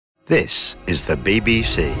This is the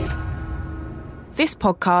BBC. This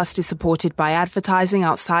podcast is supported by advertising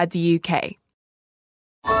outside the UK.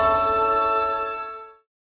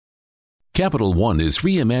 Capital One is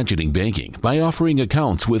reimagining banking by offering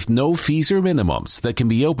accounts with no fees or minimums that can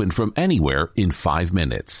be opened from anywhere in 5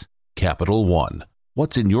 minutes. Capital One.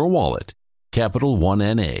 What's in your wallet? Capital One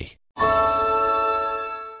NA.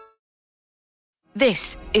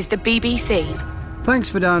 This is the BBC. Thanks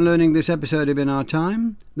for downloading this episode of In Our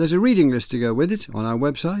Time. There's a reading list to go with it on our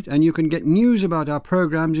website, and you can get news about our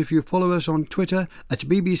programmes if you follow us on Twitter at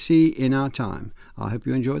BBC In Our Time. I hope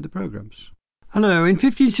you enjoyed the programmes. Hello. In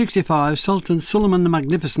 1565, Sultan Suleiman the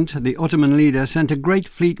Magnificent, the Ottoman leader, sent a great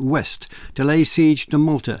fleet west to lay siege to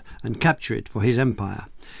Malta and capture it for his empire.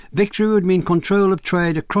 Victory would mean control of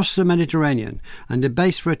trade across the Mediterranean and a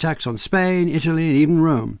base for attacks on Spain, Italy and even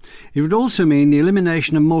Rome. It would also mean the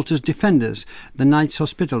elimination of Malta's defenders, the Knights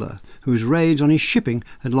Hospitaller, whose raids on his shipping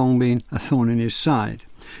had long been a thorn in his side.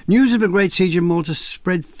 News of the Great Siege of Malta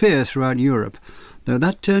spread fear throughout Europe, though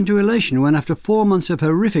that turned to elation when, after 4 months of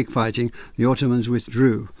horrific fighting, the Ottomans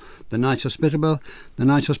withdrew. The Knights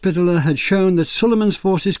Hospitaller had shown that Suleiman's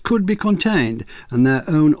forces could be contained, and their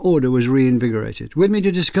own order was reinvigorated. With me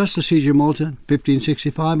to discuss the Siege of Malta,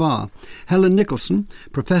 1565, are Helen Nicholson,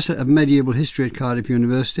 Professor of Medieval History at Cardiff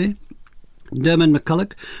University, Diarmaid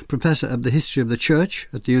MacCulloch, Professor of the History of the Church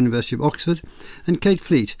at the University of Oxford, and Kate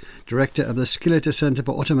Fleet, Director of the Skilliter Centre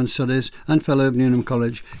for Ottoman Studies and Fellow of Newnham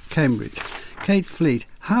College, Cambridge. Kate Fleet,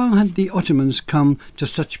 how had the Ottomans come to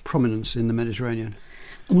such prominence in the Mediterranean?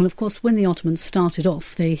 Well, of course, when the Ottomans started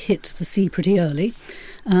off, they hit the sea pretty early.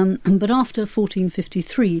 But after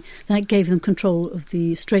 1453, that gave them control of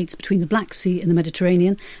the straits between the Black Sea and the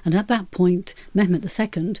Mediterranean. And at that point, Mehmed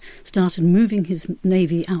II started moving his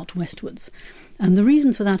navy out westwards. And the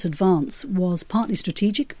reason for that advance was partly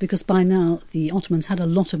strategic, because by now the Ottomans had a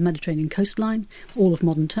lot of Mediterranean coastline, all of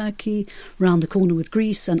modern Turkey, round the corner with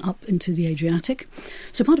Greece and up into the Adriatic.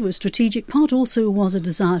 So part of it was strategic, part also was a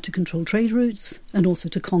desire to control trade routes and also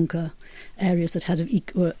to conquer areas that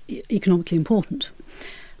were economically important.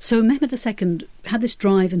 So Mehmed II had this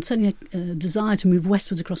drive and certainly a desire to move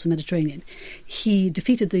westwards across the Mediterranean. He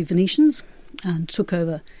defeated the Venetians and took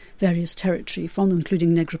over various territory from them,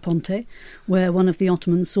 including Negroponte, where one of the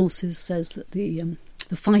Ottoman sources says that the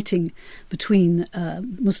fighting between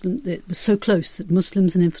it was so close that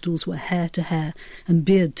Muslims and infidels were hair to hair and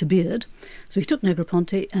beard to beard. So he took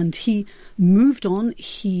Negroponte and he moved on.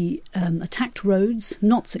 He attacked Rhodes,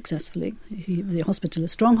 not successfully, the Hospitaller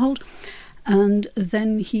stronghold. And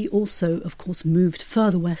then he also, of course, moved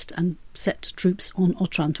further west and set troops on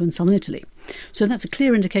Otranto in southern Italy. So that's a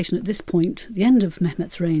clear indication at this point, the end of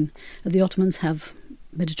Mehmet's reign, that the Ottomans have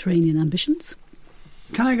Mediterranean ambitions.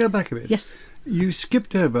 Can I go back a bit? Yes. You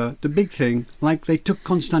skipped over the big thing, like they took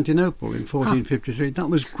Constantinople in 1453. That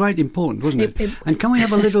was quite important, wasn't it? And can we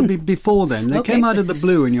have a little bit before then? They came out of the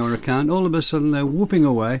blue in your account. All of a sudden they're whooping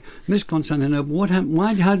away. Miss Constantinople. What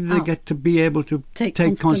happened? How did they get to be able to take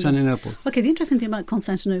Constantinople? Okay, the interesting thing about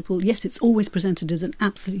Constantinople, yes, it's always presented as an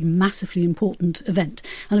absolutely massively important event.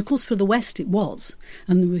 And of course for the West it was.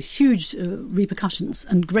 And there were huge repercussions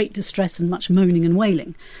and great distress and much moaning and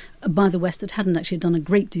wailing by the West that hadn't actually done a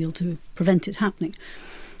great deal to prevent it happening.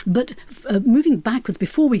 But moving backwards,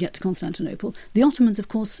 before we get to Constantinople, the Ottomans, of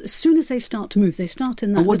course, as soon as they start to move, they start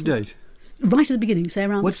in that... what date? Right at the beginning, say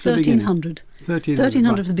around What's 1300.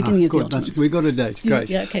 1300 is the beginning of the Ottomans. We've got a date, great.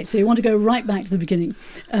 Yeah, okay, so you want to go right back to the beginning.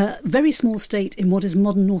 Very small state in what is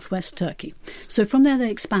modern northwest Turkey. So from there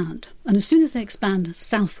they expand, and as soon as they expand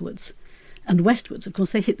southwards and westwards, of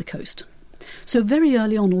course, they hit the coast. So very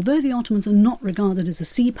early on, although the Ottomans are not regarded as a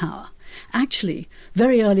sea power, actually,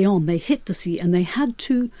 very early on, they hit the sea and they had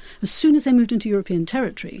to, as soon as they moved into European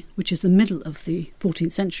territory, which is the middle of the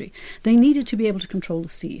 14th century, they needed to be able to control the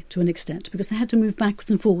sea to an extent because they had to move backwards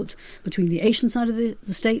and forwards between the Asian side of the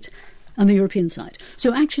state and the European side.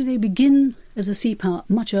 So actually they begin as a sea power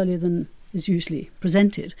much earlier than is usually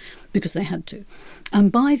presented because they had to.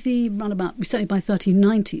 And by certainly by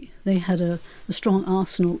 1390, they had a strong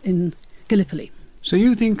arsenal in Gallipoli. So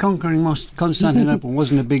you think conquering Constantinople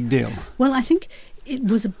wasn't a big deal? Well, I think it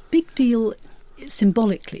was a big deal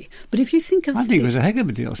symbolically. But if you think of... I think it was a heck of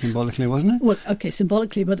a deal symbolically, wasn't it? Well, okay,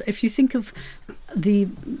 symbolically, but if you think of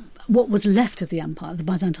what was left of the empire, the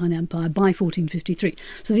Byzantine Empire, by 1453.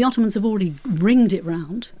 So the Ottomans have already ringed it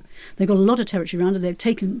round. They've got a lot of territory around it. They've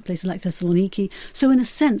taken places like Thessaloniki. So in a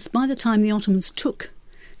sense, by the time the Ottomans took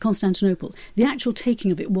Constantinople, the actual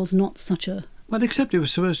taking of it was not such a... Well, except it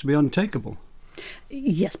was supposed to be untakeable.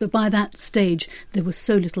 Yes, but by that stage there was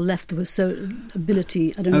so little left, there was so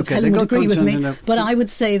ability. I don't know if Okay, Helen they would got agree with me, concerned enough. but I would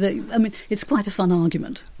say that, I mean, it's quite a fun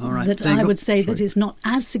argument. All right, that they I got- would say sorry. that it's not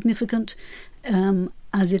as significant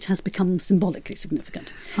as it has become symbolically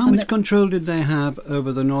significant. How And much that- control did they have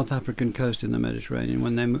over the North African coast in the Mediterranean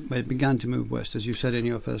when they began to move west, as you said in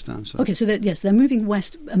your first answer? Okay, so yes, they're moving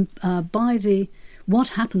west by the... What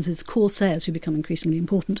happens is corsairs, who become increasingly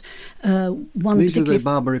important. One These are particularly the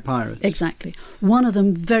Barbary pirates. Exactly. One of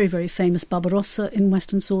them, very, very famous, Barbarossa in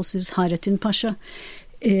Western sources, Hayrettin Pasha.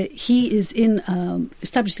 He is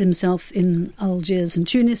established himself in Algiers and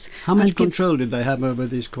Tunis. How much and gives- control did they have over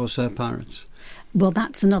these corsair pirates? Well,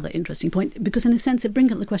 that's another interesting point, because in a sense it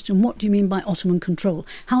brings up the question, what do you mean by Ottoman control?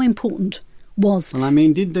 How important was... Well, I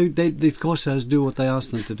mean, did the corsairs do what they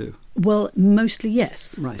asked them to do? Well, mostly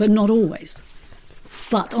yes, Right. but not always.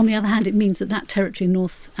 But on the other hand, it means that that territory in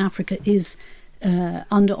North Africa is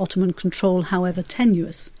under Ottoman control, however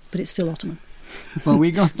tenuous, but it's still Ottoman. Well,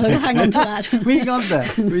 we got So there. hang on to that. We got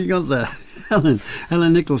there.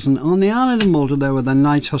 Helen Nicholson. On the island of Malta, there were the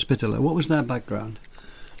Knights Hospitaller. What was their background?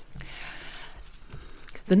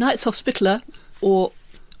 The Knights Hospitaller, or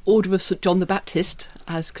Order of St John the Baptist,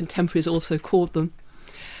 as contemporaries also called them,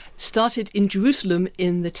 started in Jerusalem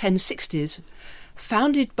in the 1060s,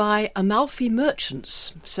 founded by Amalfi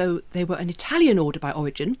merchants. So they were an Italian order by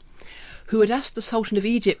origin, who had asked the Sultan of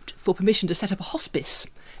Egypt for permission to set up a hospice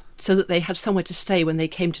so that they had somewhere to stay when they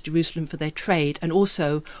came to Jerusalem for their trade, and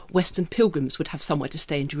also Western pilgrims would have somewhere to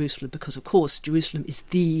stay in Jerusalem because, of course, Jerusalem is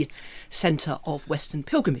the centre of Western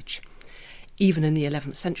pilgrimage, even in the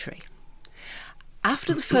 11th century.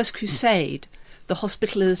 After the First Crusade, the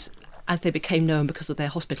Hospitallers, as they became known because of their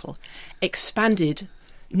hospital, expanded,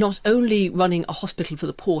 not only running a hospital for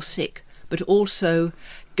the poor sick, but also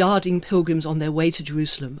guarding pilgrims on their way to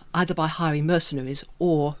Jerusalem, either by hiring mercenaries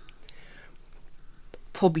or,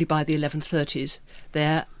 probably by the 1130s,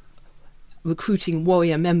 they're recruiting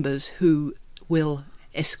warrior members who will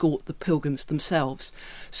escort the pilgrims themselves.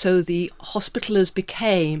 So the Hospitallers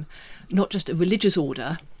became not just a religious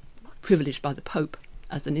order, privileged by the Pope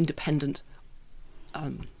as an independent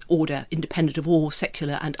order, independent of all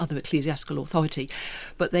secular and other ecclesiastical authority,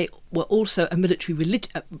 but they were also a military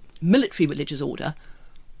religious order.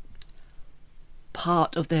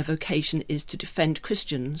 Part of their vocation is to defend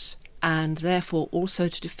Christians and therefore also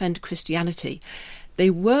to defend Christianity. They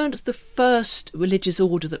weren't the first religious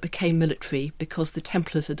order that became military because the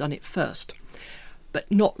Templars had done it first, but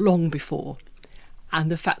not long before. And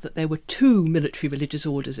the fact that there were two military religious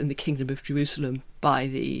orders in the Kingdom of Jerusalem by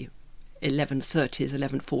the 1130s,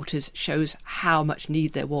 1140s shows how much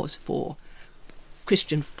need there was for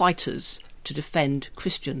Christian fighters to defend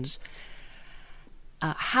Christians.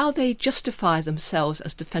 How they justify themselves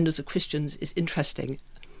as defenders of Christians is interesting.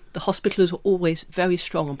 The Hospitallers were always very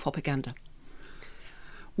strong on propaganda.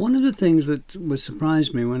 One of the things that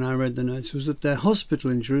surprised me when I read the notes was that their hospital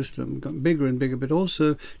in Jerusalem got bigger and bigger, but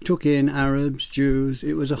also took in Arabs, Jews.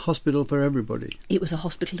 It was a hospital for everybody. It was a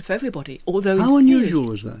hospital for everybody. Although How unusual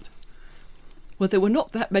was that? Well, there were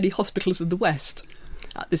not that many hospitals in the West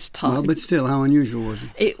at this time. Well, but still, how unusual was it?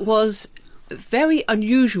 It was very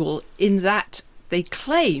unusual in that they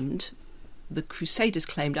claimed, the Crusaders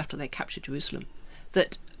claimed after they captured Jerusalem,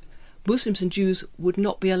 that Muslims and Jews would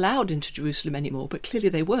not be allowed into Jerusalem anymore, but clearly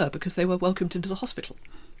they were, because they were welcomed into the hospital.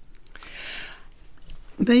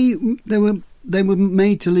 They were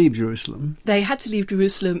made to leave Jerusalem, They had to leave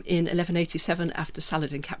Jerusalem in 1187 after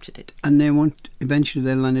Saladin captured it. and eventually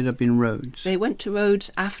they landed up in Rhodes. They went to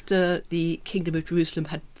Rhodes after the Kingdom of Jerusalem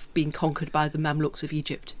had been conquered by the Mamluks of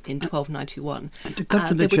Egypt in 1291. And to cut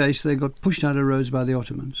to the chase, they got pushed out of Rhodes by the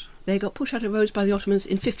Ottomans. They got pushed out of Rhodes by the Ottomans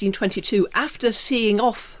in 1522 after seeing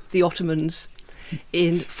off the Ottomans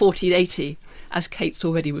in 1480, as Kate's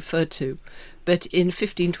already referred to. But in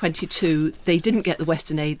 1522, they didn't get the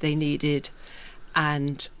Western aid they needed,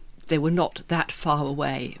 and they were not that far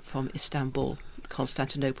away from Istanbul,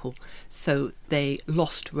 Constantinople, so they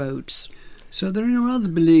lost Rhodes. So they're in a rather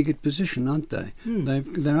beleaguered position, aren't they?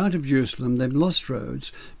 They're out of Jerusalem, they've lost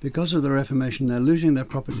Rhodes. Because of the Reformation, they're losing their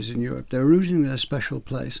properties in Europe, they're losing their special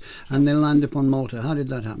place, and they land upon Malta. How did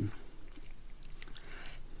that happen?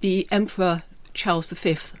 The Emperor Charles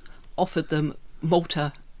V offered them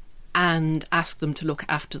Malta and asked them to look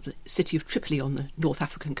after the city of Tripoli on the North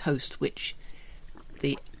African coast, which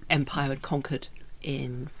the Empire had conquered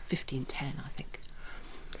in 1510, I think.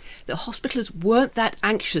 The Hospitallers weren't that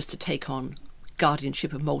anxious to take on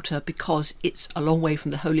guardianship of Malta because it's a long way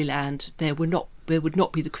from the Holy Land. There would not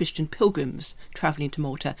be the Christian pilgrims travelling to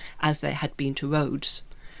Malta as there had been to Rhodes.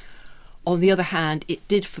 On the other hand, it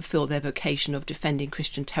did fulfil their vocation of defending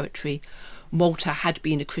Christian territory. Malta had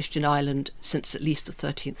been a Christian island since at least the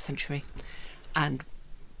 13th century, and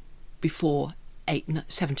before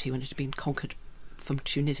 870, when it had been conquered from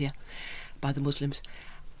Tunisia by the Muslims.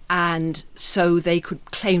 And so they could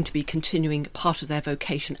claim to be continuing part of their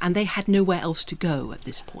vocation, and they had nowhere else to go at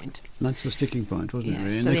this point. That's the sticking point, wasn't it?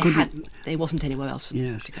 Really? So there wasn't anywhere else to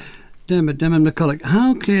go. Dermot MacCulloch,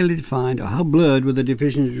 how clearly defined or how blurred were the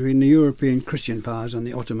divisions between the European Christian powers and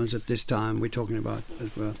the Ottomans at this time we're talking about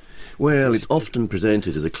as well? Well, it's often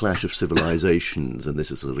presented as a clash of civilizations, and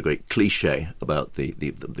this is sort of a great cliché about the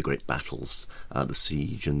great battles, the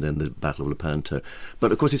siege and then the Battle of Lepanto.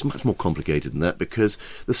 But of course it's much more complicated than that, because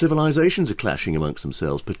the civilizations are clashing amongst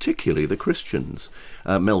themselves, particularly the Christians.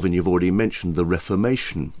 Melvyn, you've already mentioned the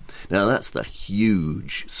Reformation. Now that's the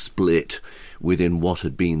huge split within what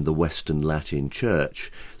had been the Western Latin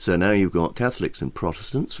Church. So now you've got Catholics and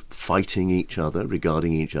Protestants fighting each other,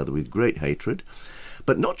 regarding each other with great hatred.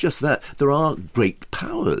 But not just that, there are great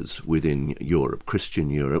powers within Europe,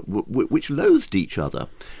 Christian Europe, which loathed each other.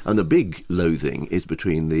 And the big loathing is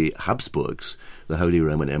between the Habsburgs, the Holy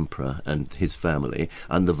Roman Emperor and his family,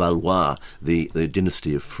 and the Valois, the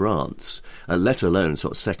dynasty of France, let alone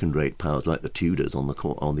sort of second-rate powers like the Tudors on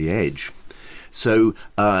the edge. So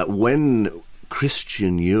when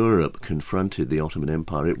Christian Europe confronted the Ottoman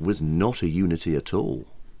Empire, it was not a unity at all.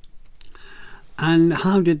 And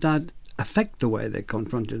how did that affect the way they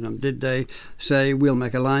confronted them? Did they say, we'll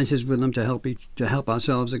make alliances with them to help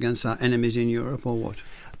ourselves against our enemies in Europe, or what?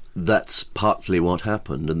 That's partly what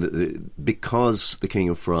happened, and because the King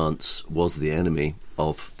of France was the enemy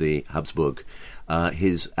of the Habsburg,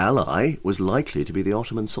 his ally was likely to be the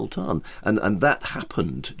Ottoman Sultan. And that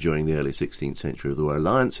happened during the early 16th century. There were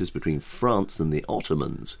alliances between France and the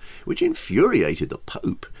Ottomans, which infuriated the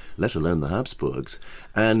Pope, let alone the Habsburgs.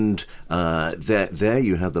 And there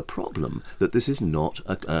you have the problem, that this is not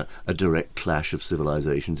a direct clash of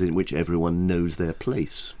civilizations in which everyone knows their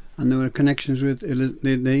place. And there were connections with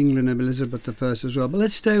the England of Elizabeth I as well. But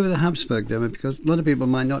let's stay with the Habsburg, Dermot, because a lot of people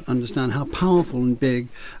might not understand how powerful and big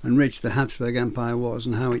and rich the Habsburg Empire was,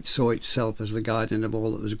 and how it saw itself as the guardian of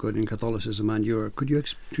all that was good in Catholicism and Europe. Could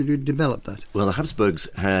you develop that? Well, the Habsburgs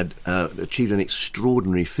had achieved an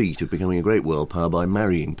extraordinary feat of becoming a great world power by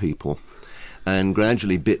marrying people. And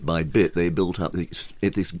gradually, bit by bit, they built up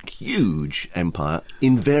this huge empire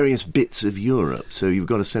in various bits of Europe. So you've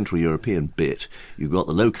got a Central European bit, you've got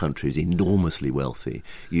the Low Countries, enormously wealthy,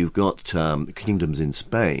 you've got kingdoms in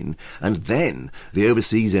Spain, and then the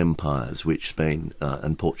overseas empires, which Spain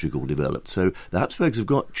and Portugal developed. So the Habsburgs have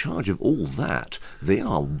got charge of all that. They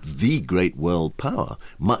are the great world power,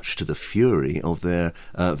 much to the fury of their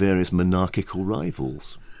various monarchical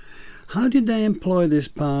rivals. How did they employ this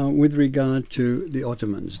power with regard to the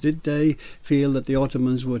Ottomans? Did they feel that the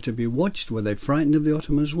Ottomans were to be watched? Were they frightened of the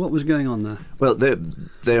Ottomans? What was going on there? Well, they're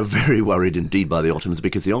very worried indeed by the Ottomans,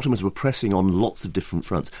 because the Ottomans were pressing on lots of different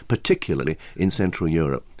fronts, particularly in Central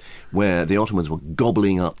Europe, where the Ottomans were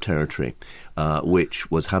gobbling up territory,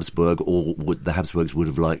 which was Habsburg, or the Habsburgs would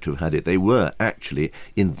have liked to have had it. They were actually,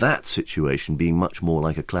 in that situation, being much more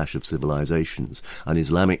like a clash of civilizations. An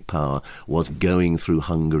Islamic power was going through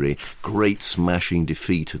Hungary, great smashing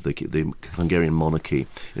defeat of the Hungarian monarchy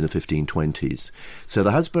in the 1520s. So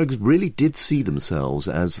the Habsburgs really did see themselves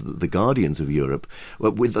as the guardians of Europe,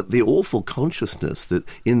 with the awful consciousness that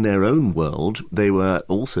in their own world they were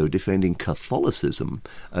also defending Catholicism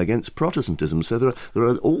against Protestantism. So there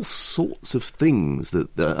are all sorts of things that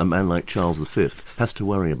a man like Charles V has to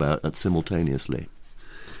worry about simultaneously.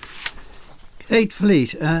 Eighth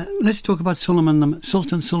Fleet. Let's talk about Sultan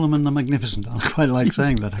Suleiman the Magnificent. I quite like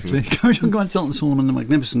saying that, actually. Can we talk about Sultan Suleiman the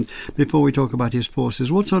Magnificent before we talk about his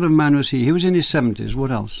forces? What sort of man was he? He was in his 70s. What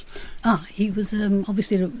else? He was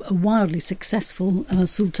obviously a wildly successful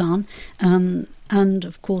sultan, and,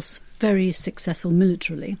 of course, very successful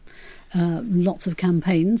militarily. Lots of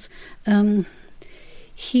campaigns.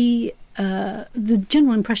 The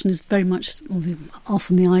general impression is very much,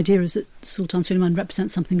 often the idea is that Sultan Suleiman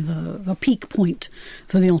represents something of a peak point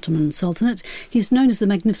for the Ottoman Sultanate. He's known as the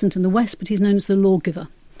Magnificent in the West, but he's known as the lawgiver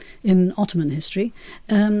in Ottoman history.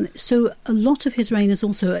 So a lot of his reign is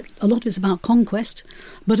also, a lot is about conquest,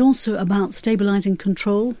 but also about stabilising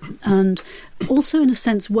control, and also in a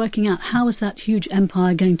sense working out how is that huge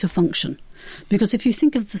empire going to function. Because if you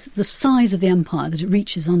think of the size of the empire that it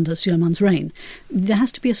reaches under Suleiman's reign, there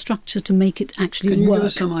has to be a structure to make it actually work. Can you give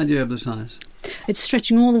us some idea of the size? It's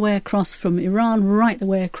stretching all the way across from Iran, right the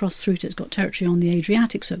way across through to, it's got territory on the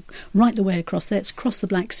Adriatic, so right the way across there. It's across the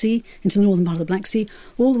Black Sea, into the northern part of the Black Sea,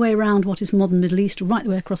 all the way around what is modern Middle East, right the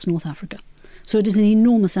way across North Africa. So it is an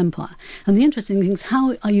enormous empire. And the interesting thing is,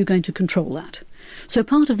 how are you going to control that? So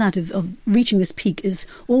part of that, of reaching this peak, is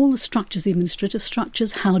all the structures, the administrative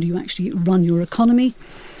structures. How do you actually run your economy?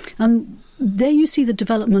 And there you see the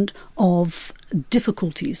development of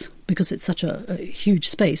difficulties, because it's such a huge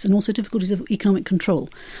space, and also difficulties of economic control.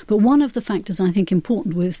 But one of the factors I think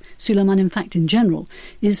important with Suleiman, in fact, in general,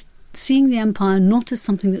 is seeing the empire not as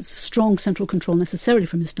something that's strong central control necessarily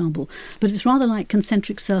from Istanbul, but it's rather like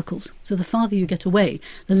concentric circles. So the farther you get away,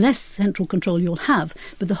 the less central control you'll have,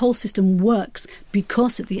 but the whole system works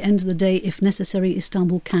because at the end of the day, if necessary,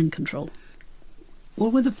 Istanbul can control.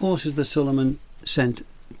 What were the forces that Suleiman sent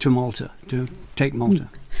to Malta, to take Malta?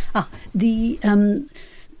 The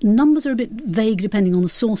numbers are a bit vague depending on the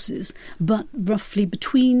sources, but roughly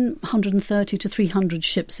between 130 to 300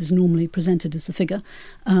 ships is normally presented as the figure.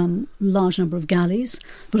 Large number of galleys,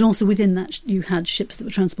 but also within that you had ships that were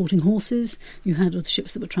transporting horses, you had other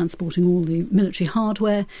ships that were transporting all the military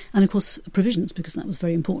hardware, and of course provisions, because that was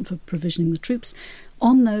very important for provisioning the troops.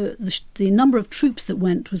 On the number of troops that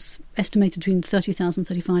went was estimated between 30,000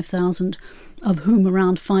 35,000, of whom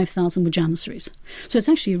around 5,000 were janissaries. So it's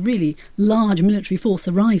actually a really large military force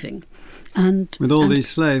arriving. And with all these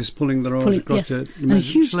slaves pulling the oars across yes,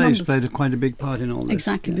 the slaves played quite a big part in all this.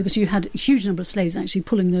 Exactly, because you had a huge number of slaves actually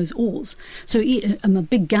pulling those oars. So a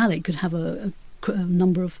big galley could have a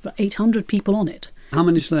number of 800 people on it. How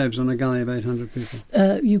many slaves on a galley of 800 people?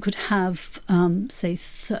 You could have, say,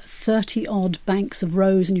 30-odd banks of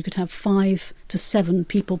rows, and you could have 5 to 7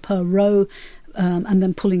 people per row, and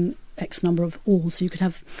then pulling X number of oars. So you could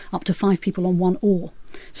have up to 5 people on one oar.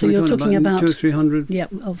 So you're talking about 200 or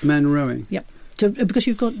 300 men rowing. Yep. So, because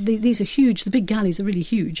you've got these are huge. The big galleys are really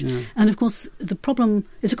huge, and of course the problem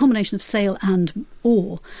is a combination of sail and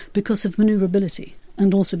oar because of manoeuvrability,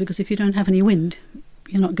 and also because if you don't have any wind,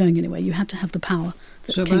 you're not going anywhere. You had to have the power.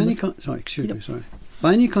 So by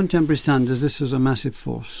any contemporary standards, this was a massive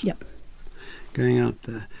force. Yep. Going out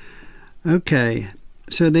there. Okay,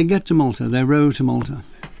 so they get to Malta. They row to Malta,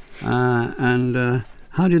 and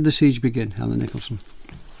how did the siege begin, Helen Nicholson?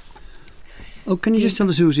 Oh, can you just tell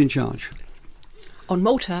us who was in charge? On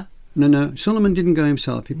Malta? No. Suleiman didn't go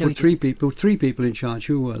himself. He put three people in charge.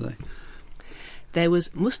 Who were they? There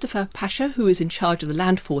was Mustafa Pasha, who was in charge of the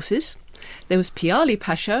land forces. There was Piali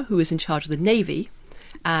Pasha, who was in charge of the navy,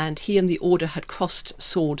 and he and the order had crossed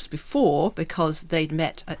swords before because they'd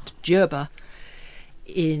met at Djerba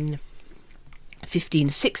in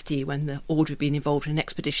 1560 when the order had been involved in an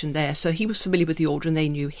expedition there. So he was familiar with the order and they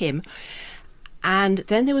knew him. And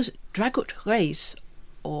then there was Dragut Reis,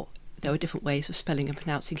 or there were different ways of spelling and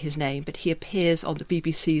pronouncing his name, but he appears on the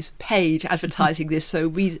BBC's page advertising this,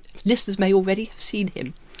 so listeners may already have seen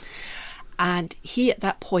him. And he at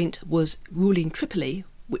that point was ruling Tripoli,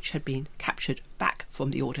 which had been captured back from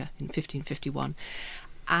the order in 1551,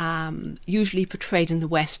 usually portrayed in the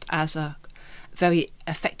West as a very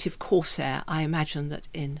effective corsair. I imagine that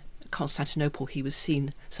in Constantinople he was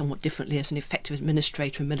seen somewhat differently as an effective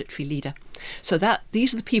administrator and military leader. So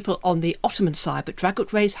these are the people on the Ottoman side, but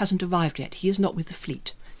Dragut Reis hasn't arrived yet. He is not with the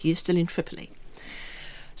fleet. He is still in Tripoli.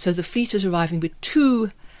 So the fleet is arriving with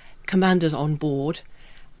 2 commanders on board,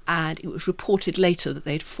 and it was reported later that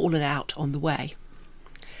they'd fallen out on the way.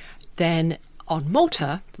 Then on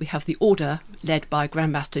Malta, we have the order led by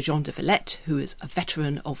Grand Master Jean de Villette, who is a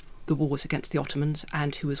veteran of the wars against the Ottomans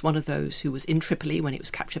and who was one of those who was in Tripoli when it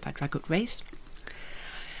was captured by Dragut Reis.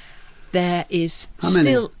 There is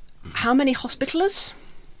how many Hospitallers?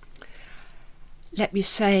 Let me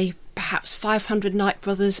say perhaps 500 Knight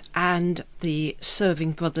Brothers and the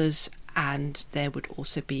serving brothers, and there would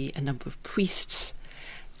also be a number of priests.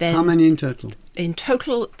 Then, how many in total? In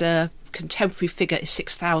total, the contemporary figure is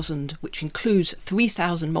 6,000, which includes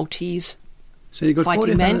 3,000 Maltese. So you've got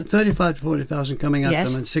 35 to 40,000 coming at yes.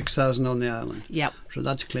 them and 6,000 on the island. Yep. So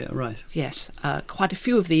that's clear, right? Yes. Quite a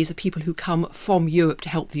few of these are people who come from Europe to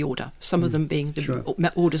help the order, some of them being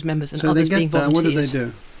the order's members and so others being volunteers. What do they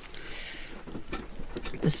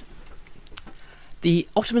do? The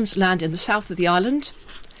Ottomans land in the south of the island,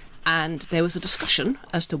 and there was a discussion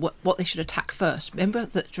as to what they should attack first. Remember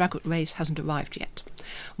that Dragut Reis hasn't arrived yet.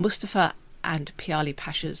 Mustafa and Piali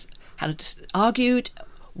Pashas had argued.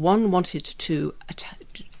 One wanted to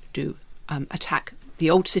attack the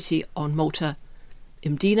old city on Malta,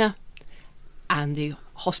 Mdina, and the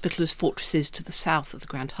Hospitallers' fortresses to the south of the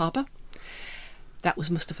Grand Harbour. That was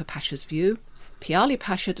Mustafa Pasha's view. Piali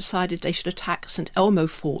Pasha decided they should attack St Elmo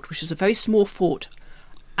Fort, which is a very small fort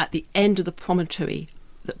at the end of the promontory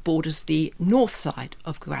that borders the north side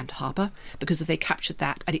of Grand Harbour, because if they captured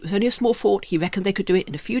that, and it was only a small fort, he reckoned they could do it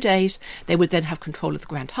in a few days, they would then have control of the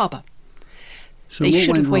Grand Harbour. So they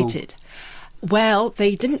should have waited. Well,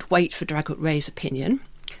 they didn't wait for Dragut Ray's opinion.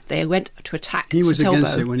 They went to attack He was St.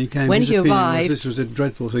 against Elbo. it when he came. When His he opinion arrived, was this was a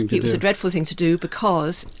dreadful thing to do. it was a dreadful thing to do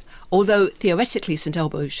because, although theoretically St.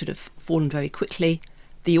 Elbo should have fallen very quickly,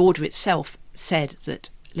 the order itself said that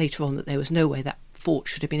later on that there was no way that fort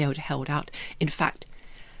should have been able to hold out. In fact,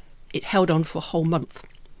 it held on for a whole month,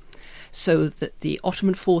 so that the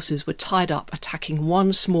Ottoman forces were tied up attacking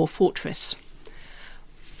one small fortress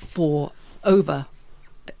for 30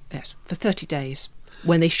 days,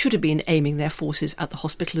 when they should have been aiming their forces at the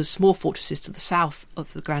Hospitaler's small fortresses to the south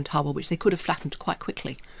of the Grand Harbour, which they could have flattened quite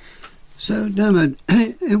quickly. So, Diarmaid,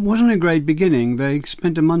 it wasn't a great beginning. They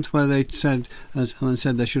spent a month where they said, as Helen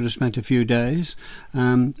said, they should have spent a few days.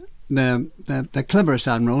 Their cleverest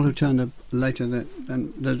admiral, who turned up later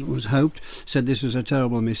than was hoped, said this was a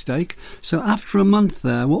terrible mistake. So after a month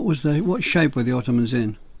there, what shape were the Ottomans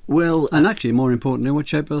in? Well, and actually, more importantly, what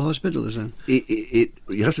shape were the Hospitallers in?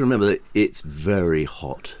 You have to remember that it's very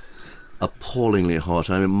hot, appallingly hot.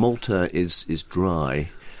 I mean, Malta is dry,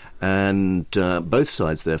 and both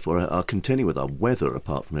sides, therefore, are contending with our weather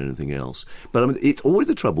apart from anything else. But I mean, it's always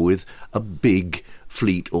the trouble with a big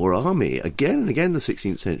fleet or army. Again and again in the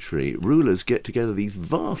 16th century, rulers get together these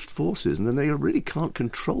vast forces and then they really can't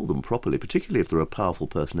control them properly, particularly if there are powerful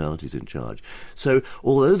personalities in charge. So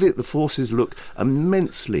although the forces look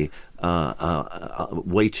immensely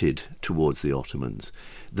weighted towards the Ottomans,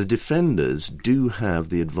 the defenders do have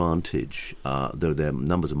the advantage, though their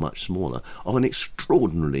numbers are much smaller, of an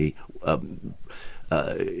extraordinarily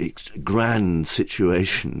grand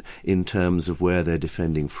situation in terms of where they're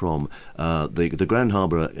defending from. The Grand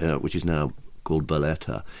Harbour, which is now called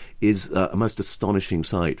Valletta, is a most astonishing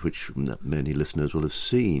sight, which many listeners will have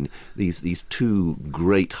seen. These two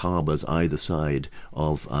great harbours either side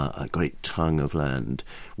of a great tongue of land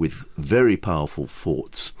with very powerful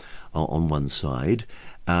forts on one side.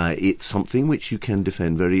 It's something which you can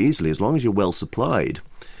defend very easily as long as you're well supplied.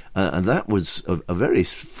 And that was a very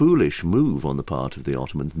foolish move on the part of the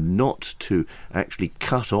Ottomans not to actually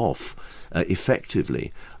cut off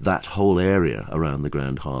effectively that whole area around the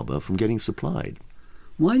Grand Harbour from getting supplied.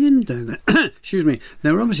 Why didn't they? Excuse me.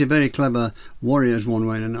 They were obviously very clever warriors one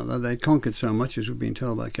way and another. They conquered so much, as we've been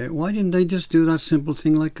told by Kate. Why didn't they just do that simple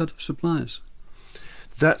thing like cut off supplies?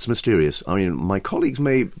 That's mysterious. I mean, my colleagues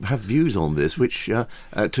may have views on this, which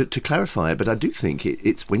to clarify it, but I do think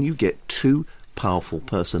it's when you get two powerful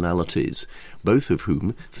personalities, both of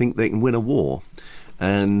whom think they can win a war.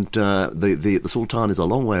 And the Sultan is a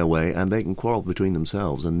long way away, and they can quarrel between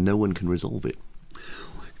themselves, and no one can resolve it.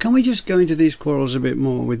 Can we just go into these quarrels a bit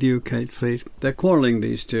more with you, Kate Fleet? They're quarrelling,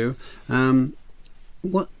 these two.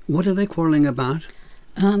 What are they quarrelling about?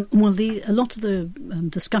 Well, a lot of the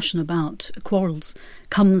discussion about quarrels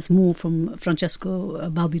comes more from Francesco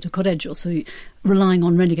Balbi de Correggio, so relying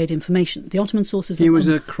on renegade information. The Ottoman sources... He was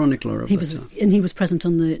a chronicler of it. And he was present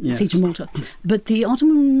on the siege of Malta. But the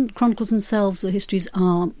Ottoman chronicles themselves, the histories,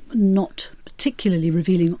 are not particularly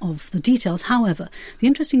revealing of the details. However, the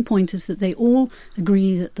interesting point is that they all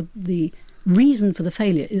agree that the reason for the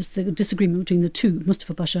failure is the disagreement between the two,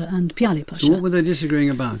 Mustafa Pasha and Piale Pasha. So what were they disagreeing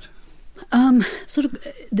about?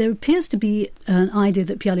 There appears to be an idea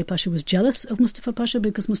that Piale Pasha was jealous of Mustafa Pasha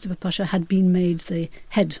because Mustafa Pasha had been made the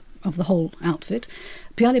head of the whole outfit.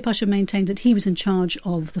 Piale Pasha maintained that he was in charge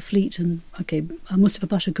of the fleet and, Mustafa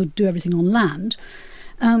Pasha could do everything on land.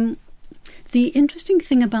 The interesting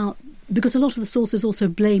thing about... Because a lot of the sources also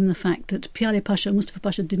blame the fact that Piale Pasha and Mustafa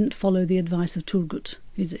Pasha didn't follow the advice of Turgut.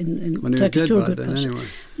 When he was dead by then, anyway.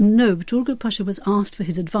 No, but Turgut Pasha was asked for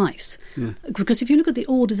his advice. Yeah. Because if you look at the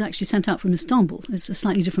orders actually sent out from Istanbul, it's a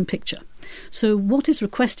slightly different picture. So what is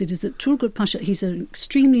requested is that Turgut Pasha, he's an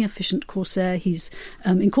extremely efficient corsair. He's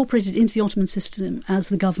incorporated into the Ottoman system as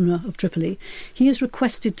the governor of Tripoli. He is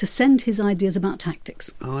requested to send his ideas about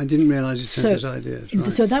tactics. Oh, I didn't realise he sent his ideas.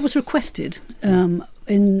 Right. So that was requested in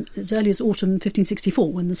as early as autumn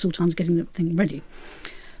 1564, when the Sultan's getting the thing ready.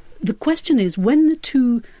 The question is, when the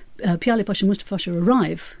two, Piale Pasha and Mustafa Pasha,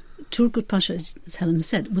 arrive, Turgut Pasha, as Helen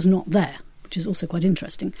said, was not there, which is also quite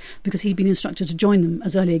interesting, because he'd been instructed to join them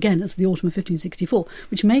as early again as the autumn of 1564,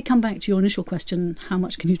 which may come back to your initial question, how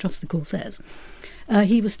much can you trust the corsairs?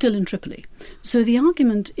 He was still in Tripoli. So the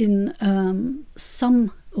argument in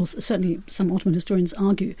certainly some Ottoman historians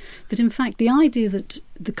argue that in fact the idea that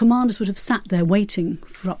the commanders would have sat there waiting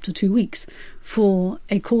for up to 2 weeks for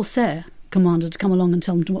a corsair commander to come along and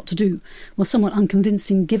tell them what to do was somewhat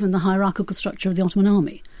unconvincing given the hierarchical structure of the Ottoman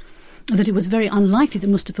army. that it was very unlikely that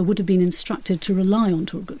Mustafa would have been instructed to rely on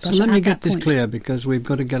Turgut Pasha. So let me get this point. clear, because we've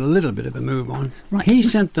got to get a little bit of a move on. Right. He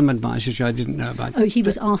sent them advice, which I didn't know about. Oh, he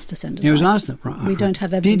was asked to send advice. He was asked them, right. We don't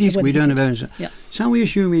have evidence. Did he? of We whether don't he have did. evidence. Yeah. So we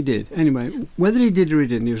assume he did. Anyway, whether he did or he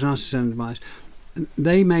didn't, he was asked to send advice.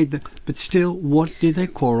 They made but still, what did they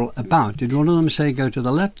quarrel about? Did one of them say go to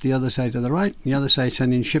the left, the other say to the right, the other say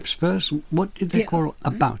send in ships first? What did they quarrel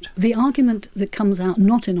about? The argument that comes out,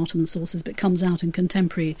 not in Ottoman sources, but comes out in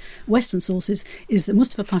contemporary Western sources, is that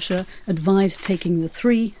Mustafa Pasha advised taking the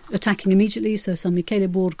three, attacking immediately, so San Michele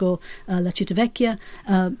Borgo, La Civitavecchia.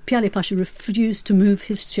 Piale Pasha refused to move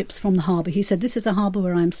his ships from the harbour. He said, this is a harbour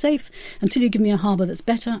where I'm safe. Until you give me a harbour that's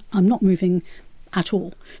better, I'm not moving at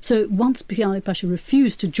all. So once Piale Pasha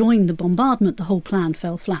refused to join the bombardment, the whole plan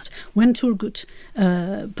fell flat. When Turgut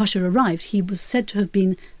Pasha arrived, he was said to have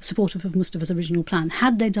been supportive of Mustafa's original plan.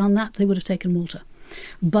 Had they done that, they would have taken Malta.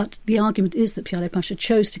 But the argument is that Piale Pasha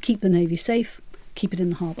chose to keep the navy safe, keep it in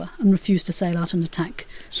the harbour, and refused to sail out and attack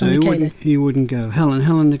San Michele. He wouldn't go.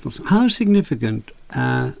 Helen Nicholson, how significant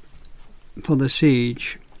for the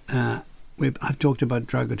siege? I've talked about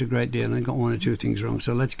Dragut a great deal, and I got one or two things wrong,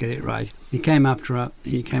 so let's get it right. He came after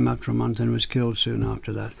a month and was killed soon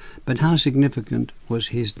after that. But how significant was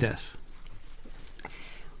his death?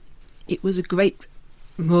 It was a great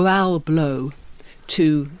morale blow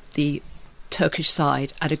to the Turkish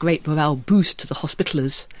side and a great morale boost to the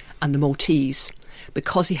Hospitallers and the Maltese,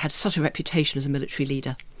 because he had such a reputation as a military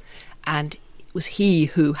leader, and it was he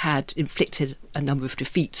who had inflicted a number of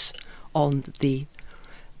defeats on the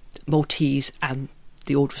Maltese and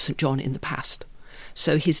the Order of St. John in the past.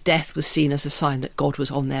 So his death was seen as a sign that God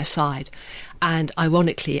was on their side. And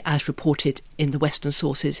ironically, as reported in the Western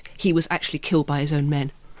sources, he was actually killed by his own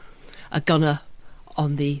men. A gunner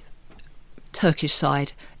on the Turkish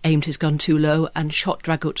side aimed his gun too low and shot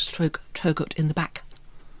Dragut in the back.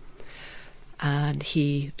 And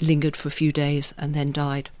he lingered for a few days and then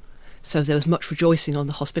died. So there was much rejoicing on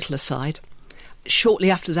the Hospitaller side.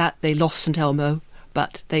 Shortly after that, they lost St. Elmo,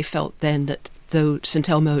 but they felt then that though St.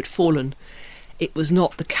 Elmo had fallen, it was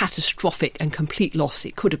not the catastrophic and complete loss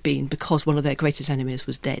it could have been, because one of their greatest enemies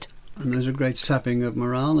was dead. And there's a great sapping of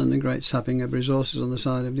morale and a great sapping of resources on the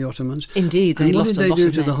side of the Ottomans. Indeed, they lost a lot of men. What did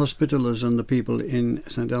they do to the Hospitallers and the people in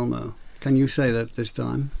St. Elmo? Can you say that this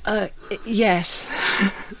time? Yes.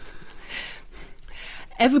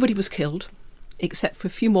 Everybody was killed, except for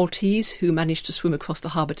a few Maltese who managed to swim across the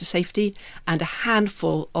harbour to safety, and a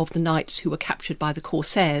handful of the knights who were captured by the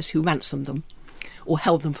Corsairs who ransomed them, or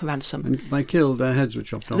held them for ransom. And by killed, their heads were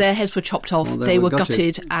chopped off? Their heads were chopped off, they were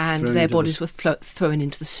gutted, and their bodies were thrown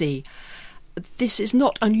into the sea. This is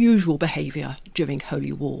not unusual behaviour during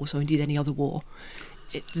holy wars, or indeed any other war.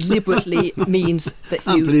 It deliberately means that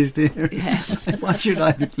you... I'm pleased to hear it. Yes. Why should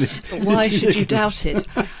I be pleased? Why should you doubt it?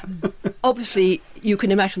 Obviously, you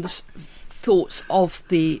can imagine the thoughts of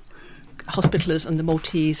the Hospitallers and the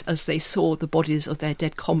Maltese as they saw the bodies of their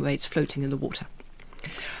dead comrades floating in the water.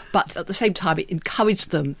 But at the same time, it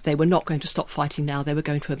encouraged them. They were not going to stop fighting now. They were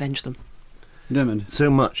going to avenge them. Diarmaid. So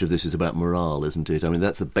much of this is about morale, isn't it? I mean,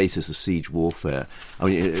 that's the basis of siege warfare. I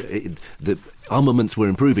mean, the armaments were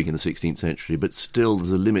improving in the 16th century, but still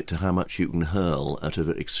there's a limit to how much you can hurl at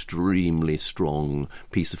an extremely strong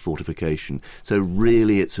piece of fortification. So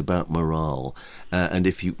really it's about morale. And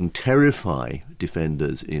if you can terrify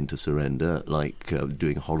defenders into surrender, like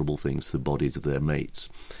doing horrible things to the bodies of their mates,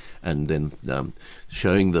 and then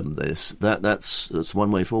showing them this, that's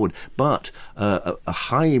one way forward. But a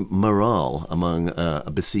high morale among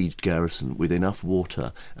a besieged garrison with enough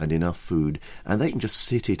water and enough food, and they can just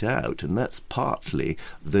sit it out, and that's partly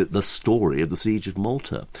the story of the Siege of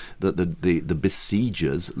Malta, that the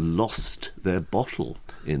besiegers lost their bottle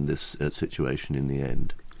in this situation in the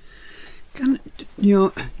end.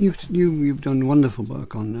 You've done wonderful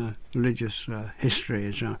work on religious history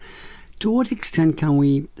as well. To what extent can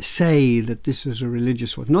we say that this was a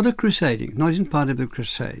religious war? Not a crusading, not in part of the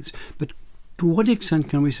Crusades, but to what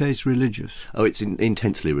extent can we say it's religious? Oh, it's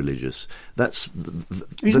intensely religious. That's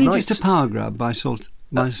Isn't it just a power grab by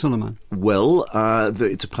Suleiman? Well,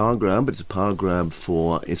 it's a power grab, but it's a power grab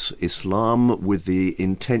for Islam with the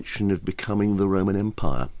intention of becoming the Roman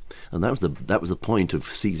Empire. And that was the point of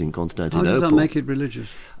seizing Constantinople. How does that make it religious?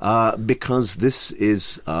 Because this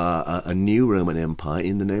is a new Roman Empire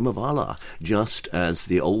in the name of Allah, just as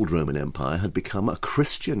the old Roman Empire had become a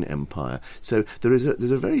Christian empire. So there's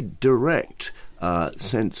a very direct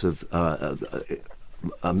sense of a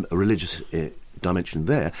religious dimension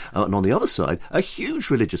there, and on the other side, a huge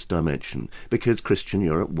religious dimension, because Christian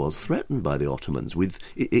Europe was threatened by the Ottomans with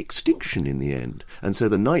extinction in the end. And so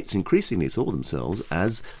the knights increasingly saw themselves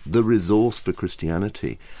as the resource for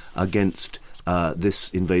Christianity against this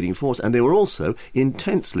invading force. And they were also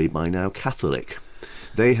intensely, by now, Catholic.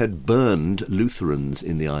 They had burned Lutherans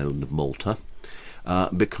in the island of Malta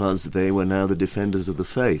because they were now the defenders of the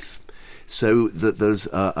faith. So that there's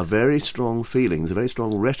a very strong feelings, a very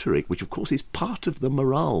strong rhetoric, which of course is part of the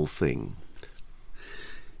morale thing.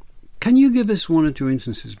 Can you give us one or two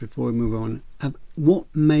instances before we move on of what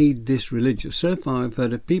made this religious? So far I've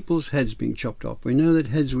heard of people's heads being chopped off. We know that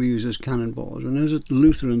heads were used as cannonballs. We know that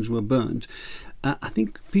Lutherans were burnt. I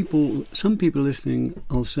think some people listening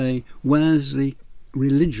will say, where's the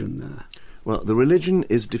religion there? Well, the religion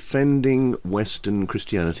is defending Western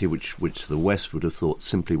Christianity, which the West would have thought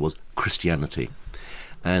simply was Christianity.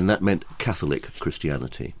 And that meant Catholic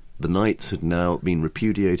Christianity. The knights had now been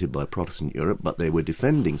repudiated by Protestant Europe, but they were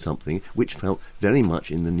defending something which felt very much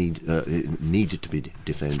in the needed to be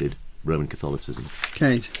defended, Roman Catholicism.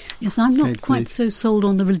 Kate? Yes, I'm not Kate, quite please. so sold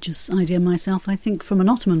on the religious idea myself. I think from an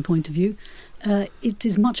Ottoman point of view, it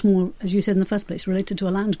is much more, as you said in the first place, related to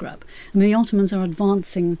a land grab. I mean, the Ottomans are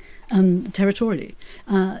advancing territorially.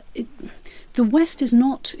 The West is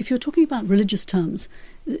not, if you're talking about religious terms,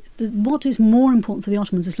 what is more important for the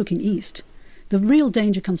Ottomans is looking east. The real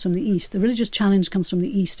danger comes from the east. The religious challenge comes from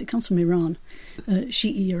the east. It comes from Iran,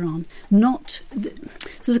 Shi'i Iran.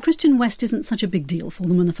 So the Christian West isn't such a big deal for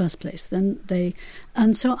them in the first place.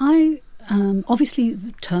 Obviously,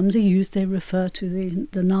 the terms are used. They refer to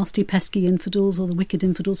the nasty, pesky infidels or the wicked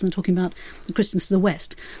infidels, and they're talking about the Christians to the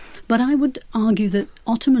west. But I would argue that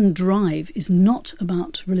Ottoman drive is not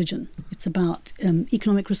about religion. It's about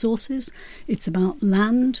economic resources. It's about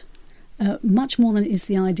land, much more than it is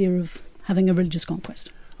the idea of having a religious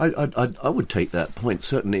conquest. I would take that point,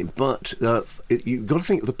 certainly, but you've got to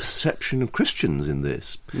think of the perception of Christians in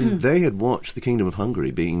this. They had watched the Kingdom of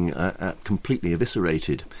Hungary being completely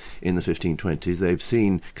eviscerated in the 1520s. They've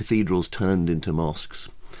seen cathedrals turned into mosques.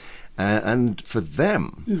 And for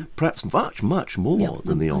them, perhaps much more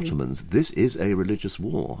than the Ottomans, this is a religious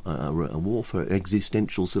war, a war for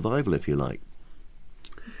existential survival, if you like.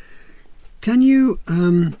 Can you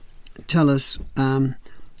tell us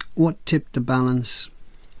what tipped the balance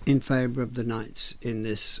in favour of the knights in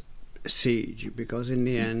this siege? Because in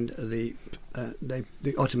the end, the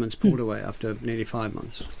Ottomans pulled away after nearly 5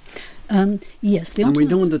 months. Yes, and we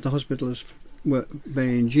know that the hospitals were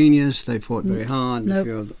very ingenious. They fought very hard.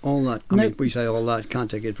 All that. I mean, we say all that,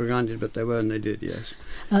 can't take it for granted, but they were, and they did. Yes.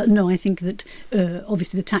 No, I think that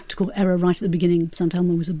obviously the tactical error right at the beginning, St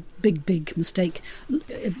Elmo, was a big mistake.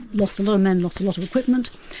 It lost a lot of men, lost a lot of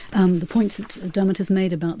equipment. The point that Dermot has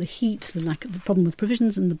made about the heat, the problem with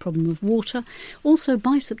provisions and the problem of water. Also,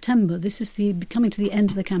 by September, this is coming to the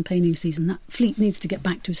end of the campaigning season. That fleet needs to get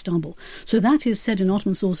back to Istanbul. So that is said in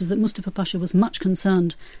Ottoman sources that Mustafa Pasha was much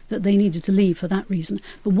concerned that they needed to leave for that reason.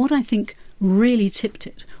 But what I think really tipped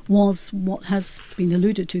it was what has been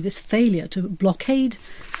alluded to, this failure to blockade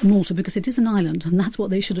Malta, because it is an island, and that's what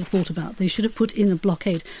they should have thought about. They should have put in a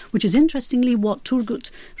blockade, which is interestingly what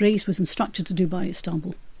Turgut Reis was instructed to do by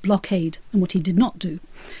Istanbul, blockade, and what he did not do.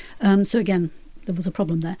 So again, there was a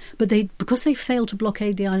problem there. But because they failed to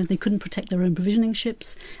blockade the island, they couldn't protect their own provisioning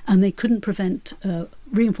ships, and they couldn't prevent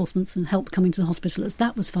reinforcements and help coming to the hospitals.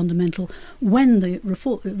 That was fundamental. When the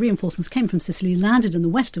reinforcements came from Sicily, landed in the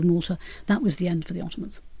west of Malta, that was the end for the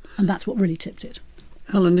Ottomans. And that's what really tipped it.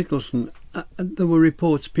 Helen Nicholson, there were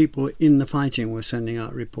reports, people in the fighting were sending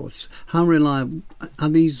out reports. How reliable are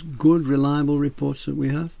these? Good, reliable reports that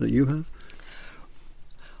you have?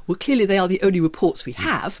 Well, clearly they are the only reports we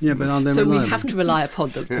have. Yeah, but are they so reliable? we have to rely upon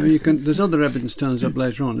them. There's other evidence turns up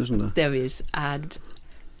later on, isn't there? There is, and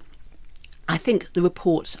I think the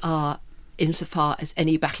reports are, insofar as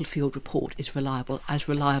any battlefield report is reliable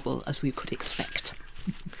as we could expect.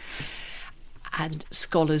 And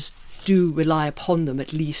scholars do rely upon them,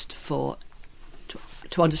 at least to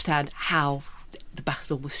understand how the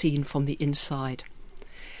battle was seen from the inside.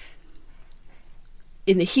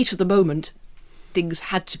 In the heat of the moment, things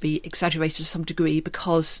had to be exaggerated to some degree,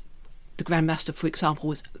 because the Grand Master, for example,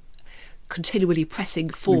 was continually pressing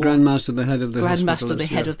for... The Grand Master, the head of the Grand Hospitallers. Master, the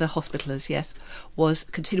head of the Hospitallers, yes, was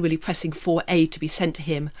continually pressing for aid to be sent to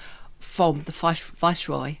him from the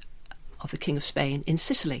Viceroy of the King of Spain in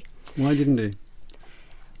Sicily. Why didn't he?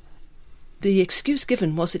 The excuse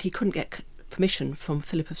given was that he couldn't get permission from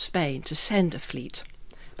Philip of Spain to send a fleet.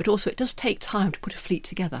 But also it does take time to put a fleet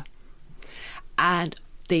together. And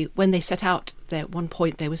when they set out, at one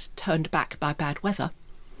point they was turned back by bad weather.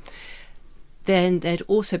 then there'd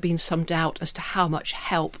also been some doubt as to how much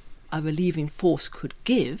help a relieving force could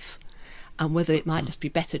give, and whether it might just be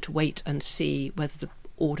better to wait and see whether the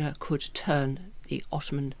order could turn the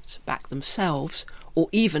Ottomans back themselves, or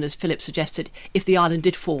even, as Philip suggested, if the island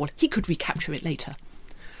did fall, he could recapture it later.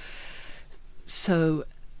 So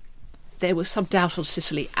there was some doubt on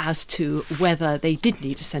Sicily as to whether they did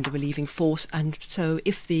need to send a relieving force, and so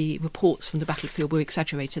if the reports from the battlefield were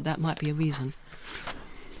exaggerated, that might be a reason.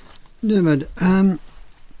 Diarmaid,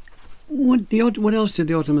 what else did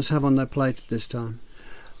the Ottomans have on their plate at this time?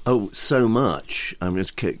 Oh, so much. I mean, as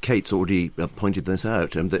Kate's already pointed this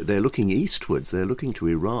out, they're looking eastwards. They're looking to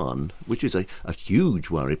Iran, which is a huge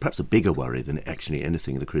worry, perhaps a bigger worry than actually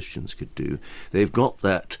anything the Christians could do. They've got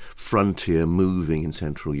that frontier moving in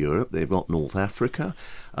Central Europe. They've got North Africa.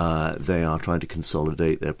 They are trying to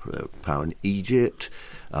consolidate their power in Egypt.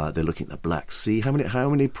 They're looking at the Black Sea. How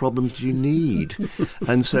many problems do you need?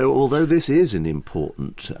 And so, although this is an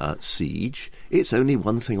important siege, it's only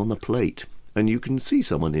one thing on the plate. And you can see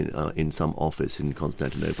someone in some office in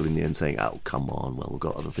Constantinople in the end saying, "Oh, come on, well, we've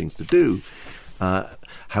got other things to do."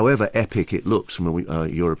 However epic it looks from a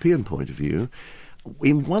European point of view,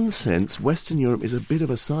 in one sense, Western Europe is a bit of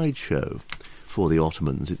a sideshow for the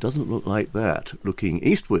Ottomans. It doesn't look like that, looking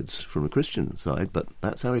eastwards from a Christian side, but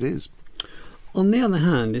that's how it is. On the other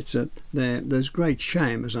hand, there's great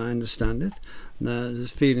shame, as I understand it.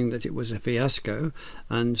 There's a feeling that it was a fiasco,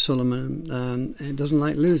 and Suleiman doesn't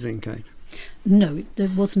like losing, Kate. No,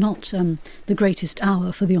 it was not the greatest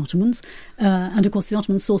hour for the Ottomans. And of course the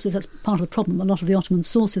Ottoman sources, that's part of the problem. A lot of the Ottoman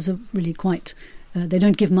sources are really quite... they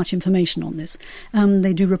don't give much information on this.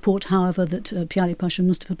 They do report, however, that Piali Pasha and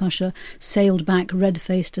Mustafa Pasha sailed back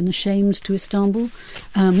red-faced and ashamed to Istanbul.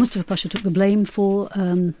 Mustafa Pasha took the blame for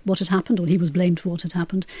what had happened, or he was blamed for what had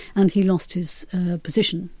happened, and he lost his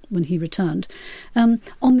position when he returned.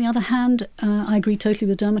 On the other hand, I agree totally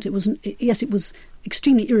with Dermot. It was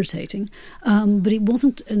extremely irritating, but it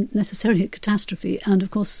wasn't necessarily a catastrophe. And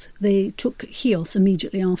of course, they took Chios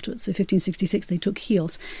immediately afterwards. So 1566, they took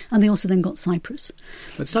Chios, and they also then got Cyprus.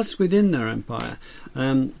 But that's within their empire.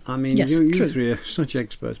 I mean, yes, you true. three are such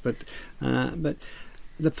experts, but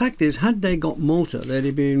the fact is, had they got Malta,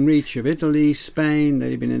 they'd been in reach of Italy, Spain,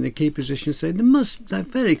 they'd been in a key position. So they're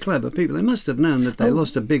very clever people. They must have known that they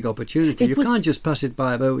lost a big opportunity. You can't just pass it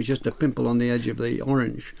by with just a pimple on the edge of the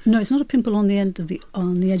orange. No, it's not a pimple on the edge of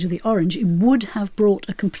the orange. It would have brought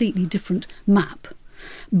a completely different map.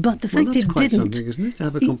 But the fact it didn't... Well, that's quite something, isn't it, to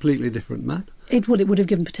have a completely different map? It would have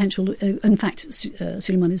given potential. In fact,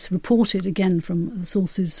 Suleiman is reported again from the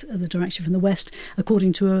sources that are actually from the West,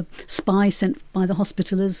 according to a spy sent by the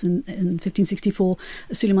Hospitallers in 1564.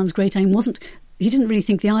 Suleiman's great aim wasn't... He didn't really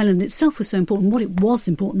think the island itself was so important. What it was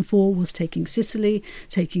important for was taking Sicily,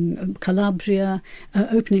 taking Calabria,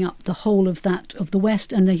 opening up the whole of the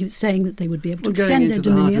West, and they were saying that they would be able to extend their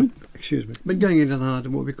dominion. But going into the heart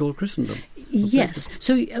of what we call Christendom. Yes,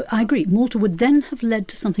 so I agree. Malta would then have led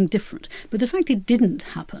to something different. But the fact it didn't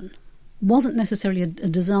happen wasn't necessarily a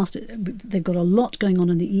disaster. They've got a lot going on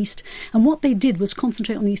in the east. And what they did was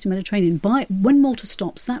concentrate on the Eastern Mediterranean. When Malta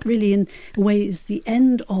stops, that really in a way is the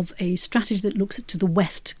end of a strategy that looks to the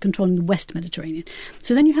west, controlling the West Mediterranean.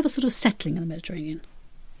 So then you have a sort of settling in the Mediterranean.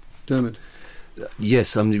 Dermot?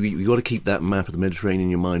 Yes, you've got to keep that map of the Mediterranean in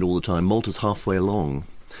your mind all the time. Malta's halfway along.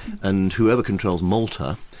 And whoever controls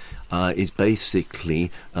Malta is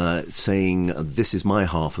basically saying, this is my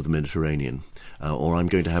half of the Mediterranean, or I'm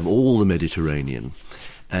going to have all the Mediterranean.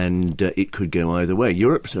 And it could go either way.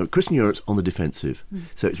 Christian Europe's on the defensive,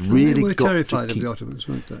 so it's really they were got terrified to of the Ottomans,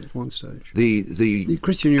 weren't they, at one stage? The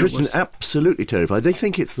Christian Europe Christians absolutely terrified. They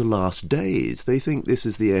think it's the last days. They think this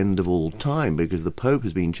is the end of all time because the Pope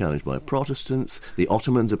has been challenged by Protestants. The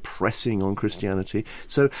Ottomans are pressing on Christianity.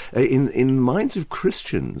 So in minds of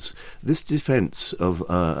Christians, this defence of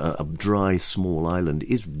a dry, small island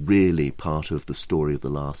is really part of the story of the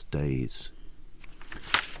last days.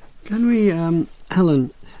 Can we,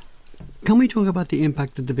 Helen... Can we talk about the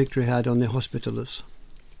impact that the victory had on the Hospitallers?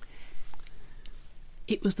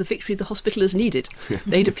 It was the victory the Hospitallers needed.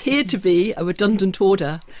 They'd appeared to be a redundant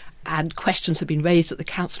order, and questions had been raised at the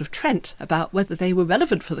Council of Trent about whether they were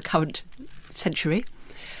relevant for the current century,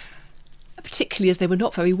 particularly as they were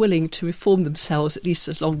not very willing to reform themselves, at least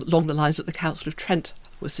along the lines that the Council of Trent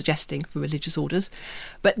was suggesting for religious orders.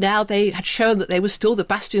 But now they had shown that they were still the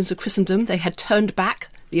bastions of Christendom. They had turned back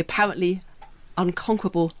the apparently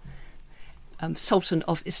unconquerable Sultan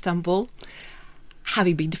of Istanbul.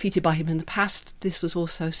 Having been defeated by him in the past, this was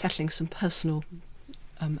also settling some personal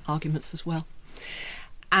arguments as well.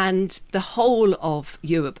 And the whole of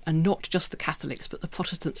Europe, and not just the Catholics, but the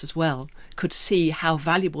Protestants as well, could see how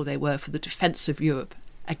valuable they were for the defence of Europe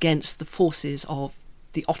against the forces of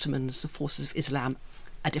the Ottomans, the forces of Islam,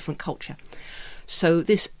 a different culture. So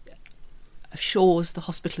this assures the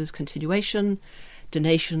Hospital's continuation.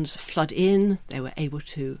 Donations flood in. They were able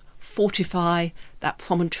to fortify that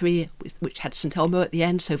promontory, which had St Elmo at the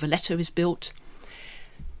end, so Valletta is built.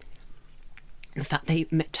 In fact, they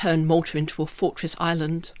turned Malta into a fortress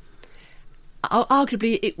island.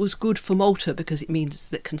 Arguably, it was good for Malta because it means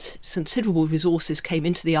that considerable resources came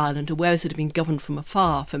into the island, and whereas it had been governed from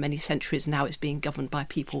afar for many centuries, now it's being governed by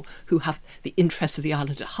people who have the interests of the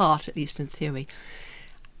island at heart, at least in theory.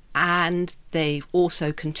 And they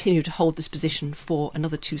also continue to hold this position for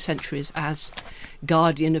another 2 centuries as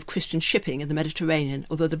guardian of Christian shipping in the Mediterranean,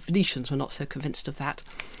 although the Venetians were not so convinced of that.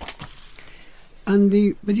 And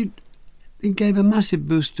it gave a massive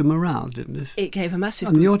boost to morale, didn't it? It gave a massive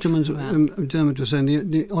boost. And the Ottomans, Dermot was saying,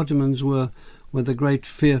 the Ottomans were the great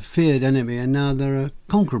feared enemy, and now they're a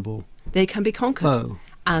conquerable. They can be conquered. Foe.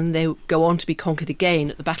 And they go on to be conquered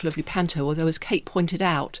again at the Battle of Lepanto, although, as Kate pointed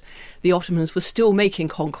out, the Ottomans were still making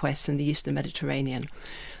conquests in the eastern Mediterranean.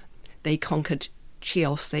 They conquered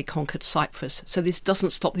Chios, they conquered Cyprus. So this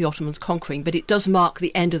doesn't stop the Ottomans conquering, but it does mark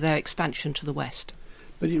the end of their expansion to the west.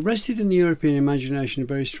 But it rested in the European imagination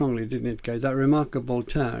very strongly, didn't it, Kate? That remark of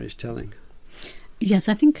Voltaire is telling. Yes,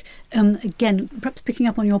 I think, again, perhaps picking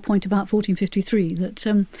up on your point about 1453, that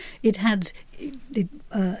it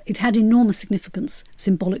had enormous significance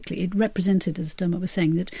symbolically. It represented, as Dermot was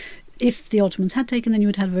saying, that if the Ottomans had taken, then you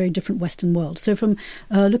would have a very different Western world. So from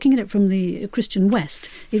looking at it from the Christian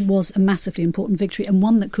West, it was a massively important victory, and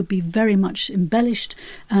one that could be very much embellished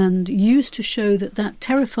and used to show that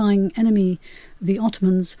terrifying enemy, the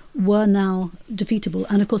Ottomans, were now defeatable.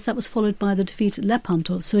 And of course that was followed by the defeat at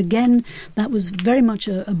Lepanto. So again, that was very much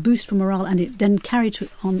a boost for morale, and it then carried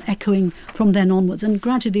on echoing from then onwards. And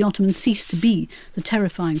gradually the Ottomans ceased to be the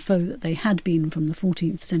terrifying foe that they had been from the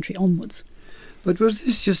 14th century onwards. But was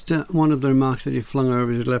this just one of the remarks that he flung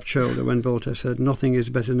over his left shoulder when Voltaire said, "Nothing is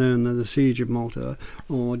better known than the siege of Malta"?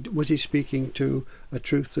 Or was he speaking to a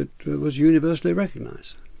truth that was universally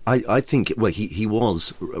recognised? I think, well, he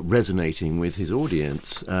was resonating with his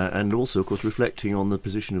audience and also, of course, reflecting on the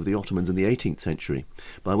position of the Ottomans in the 18th century,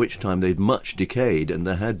 by which time they'd much decayed, and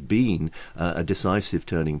there had been a decisive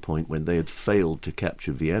turning point when they had failed to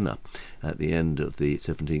capture Vienna at the end of the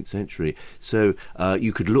 17th century. So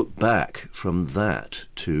you could look back from that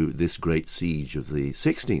to this great siege of the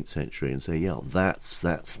 16th century and say, yeah, that's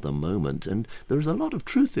the moment. And there is a lot of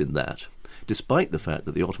truth in that. Despite the fact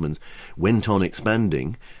that the Ottomans went on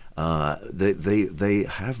expanding, they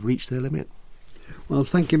have reached their limit. Well,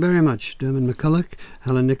 thank you very much, Dermot MacCulloch,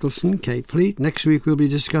 Helen Nicholson, Kate Fleet. Next week we'll be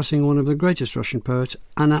discussing one of the greatest Russian poets,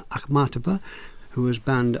 Anna Akhmatova, who was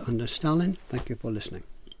banned under Stalin. Thank you for listening.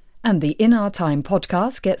 And the In Our Time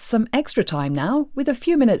podcast gets some extra time now with a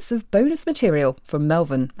few minutes of bonus material from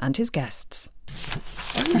Melvyn and his guests.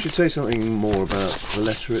 I think we should say something more about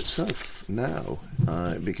Valletta itself now,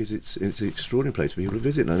 because it's an extraordinary place for people to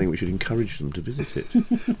visit, and I think we should encourage them to visit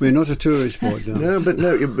it. We're not a tourist board, no. But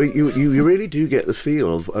you really do get the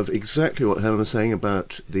feel of exactly what Helen was saying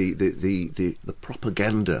about the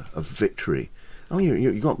propaganda of victory. Oh,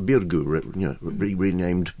 you got Birgu,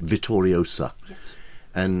 renamed Vittoriosa. Yes.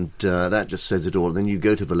 And that just says it all. Then you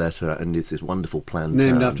go to Valletta, and it's this wonderful planned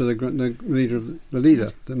named town. after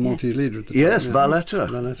the Maltese leader at the time. Yes, Valletta.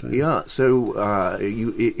 Valletta, yeah. So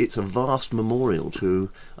it's a vast memorial to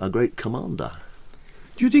a great commander.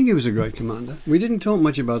 Do you think he was a great commander? We didn't talk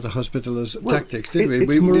much about the Hospitallers' tactics, did we?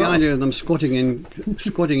 The idea of them squatting in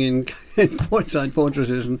fortified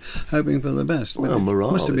fortresses and hoping for the best. Well,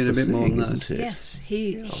 morale must have been a bit more than that. Isn't it? Yes,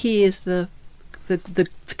 he is the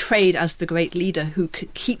portrayed as the great leader who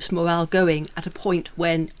keeps morale going at a point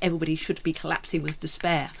when everybody should be collapsing with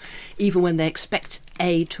despair, even when they expect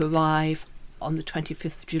aid to arrive on the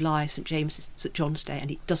 25th of July, St John's Day,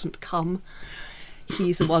 and it doesn't come.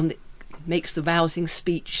 He's the one that makes the rousing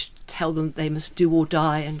speech, tell them they must do or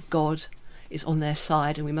die, and God is on their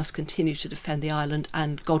side, and we must continue to defend the island,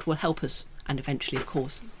 and God will help us. And eventually, of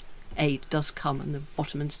course, aid does come, and the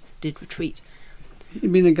Ottomans did retreat.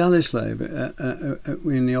 He'd been a galley slave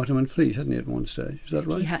in the Ottoman fleet, hadn't he, at one stage? Is that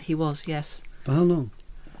right? He was, yes. For how long?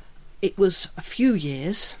 It was a few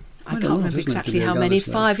years. I can't remember exactly how many.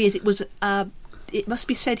 5 years. It was. It must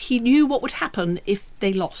be said he knew what would happen if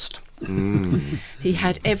they lost. He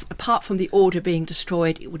had, apart from the order being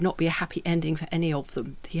destroyed, it would not be a happy ending for any of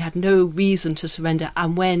them. He had no reason to surrender,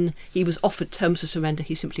 and when he was offered terms of surrender,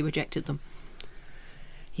 he simply rejected them.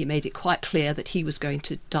 He made it quite clear that he was going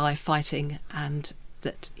to die fighting, and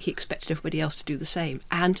that he expected everybody else to do the same.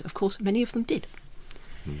 And, of course, many of them did.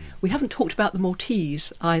 We haven't talked about the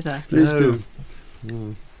Maltese either. Please do.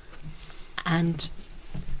 And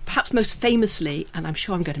perhaps most famously, and I'm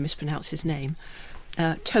sure I'm going to mispronounce his name,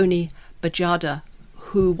 Tony Bajada,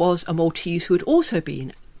 who was a Maltese who had also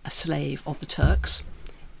been a slave of the Turks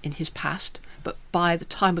in his past, but by the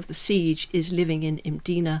time of the siege is living in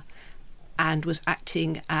Mdina and was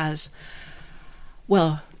acting as,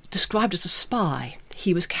 well, described as a spy.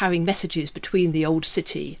 He was carrying messages between the old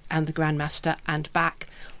city and the Grand Master and back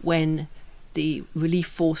when the relief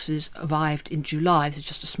forces arrived in July. This is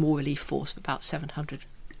just a small relief force of about 700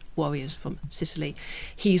 warriors from Sicily.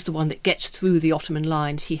 He's the one that gets through the Ottoman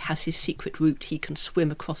lines. He has his secret route. He can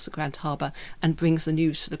swim across the Grand Harbour and brings the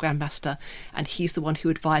news to the Grand Master, and he's the one who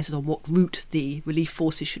advises on what route the relief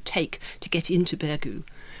forces should take to get into Bergu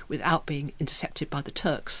without being intercepted by the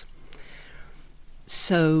Turks.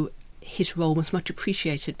 So his role was much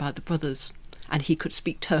appreciated by the brothers, and he could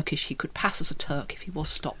speak Turkish. He could pass as a Turk if he was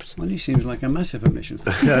stopped. Well, he seems like a massive omission.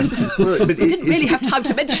 Well, but I didn't really have time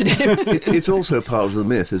to mention him. It's also part of the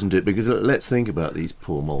myth, isn't it? Because let's think about these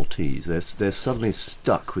poor Maltese. They're suddenly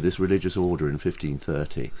stuck with this religious order in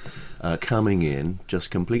 1530, coming in, just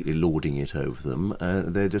completely lording it over them.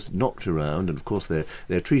 They're just knocked around, and of course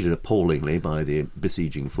they're treated appallingly by the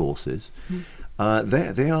besieging forces.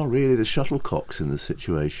 They are really the shuttlecocks in the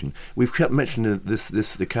situation. We've kept mentioning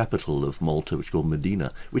the capital of Malta, which is called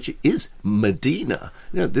Medina, which is Medina.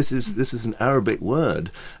 This is an Arabic word,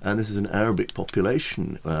 and this is an Arabic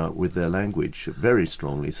population with their language very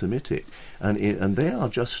strongly Semitic, and they are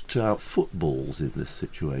just footballs in this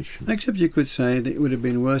situation. Except you could say that it would have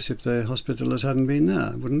been worse if the Hospitallers hadn't been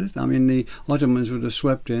there, wouldn't it? I mean, the Ottomans would have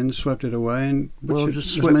swept it away, and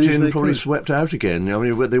just swept in, probably swept out again. I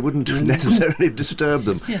mean, they wouldn't necessarily disturb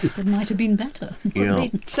them. Yes, it might have been better. Well,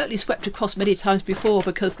 they certainly swept across many times before,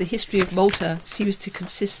 because the history of Malta seems to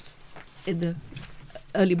consist in the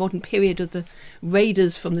early modern period of the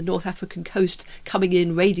raiders from the North African coast coming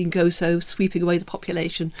in, raiding Gozo, sweeping away the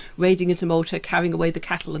population, raiding into Malta, carrying away the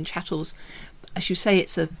cattle and chattels. As you say,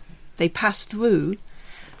 they passed through,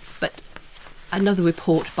 but another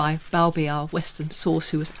report by Balbi, our Western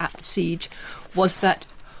source who was at the siege, was that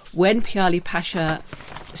when Piali Pasha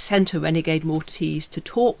sent a renegade Maltese to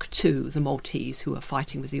talk to the Maltese who were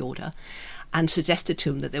fighting with the order and suggested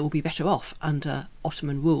to them that they would be better off under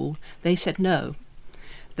Ottoman rule, they said no.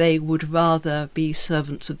 They would rather be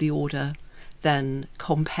servants of the order than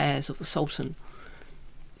compeers of the Sultan.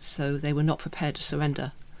 So they were not prepared to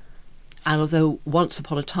surrender. And although once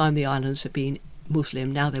upon a time the islands had been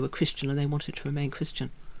Muslim, now they were Christian and they wanted to remain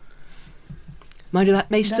Christian. Mind you,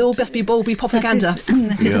 that may still just be propaganda.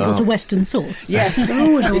 That is, of course, a Western source. Yes, it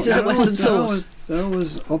is a Western source. There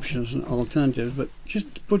was options and alternatives, but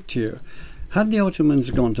just to put to you, had the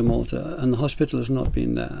Ottomans gone to Malta and the Hospitallers not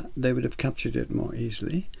been there, they would have captured it more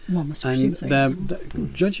easily. One must presume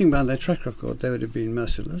things. Judging by their track record, they would have been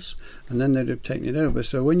merciless, and then they'd have taken it over.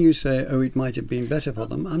 So when you say, it might have been better for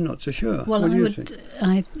them, I'm not so sure. Well, what do you think?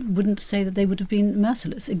 I wouldn't say that they would have been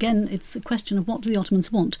merciless. Again, it's a question of what do the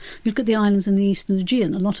Ottomans want. You look at the islands in the Eastern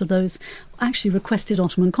Aegean, a lot of those actually requested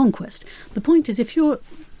Ottoman conquest. The point is,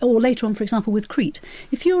 or later on, for example, with Crete,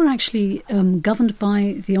 if you're actually governed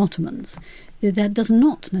by the Ottomans, that does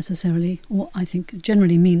not necessarily, or I think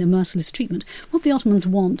generally, mean a merciless treatment. What the Ottomans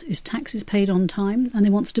want is taxes paid on time, and they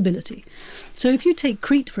want stability. So if you take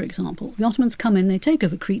Crete, for example, the Ottomans come in, they take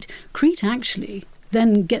over Crete. Crete actually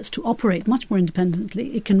then gets to operate much more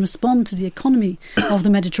independently. It can respond to the economy of the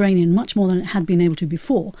Mediterranean much more than it had been able to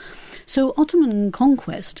before. So Ottoman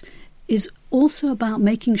conquest is also about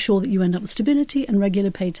making sure that you end up with stability and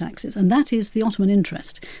regular pay taxes, and that is the Ottoman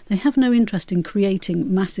interest. They have no interest in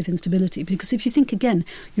creating massive instability, because if you think again,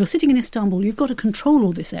 you're sitting in Istanbul, you've got to control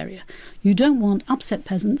all this area. You don't want upset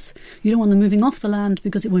peasants, you don't want them moving off the land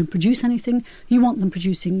because it won't produce anything, you want them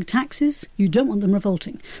producing taxes, you don't want them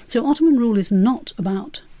revolting. So Ottoman rule is not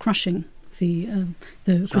about crushing the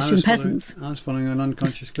Christian peasants. I was following an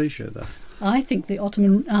unconscious cliche there. I think the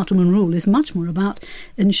Ottoman rule is much more about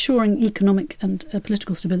ensuring economic and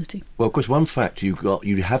political stability. Well, of course, one fact you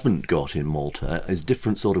haven't got in Malta is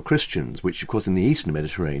different sort of Christians, which, of course, in the Eastern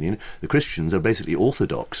Mediterranean, the Christians are basically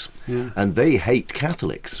Orthodox, and they hate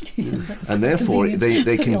Catholics. Yes, and therefore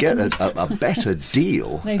they can get a better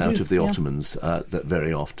deal out of the Ottomans that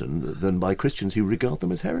very often than by Christians who regard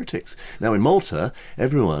them as heretics. Now, in Malta,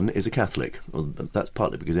 everyone is a Catholic. Well, that's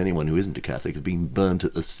partly because anyone who isn't a Catholic has been burnt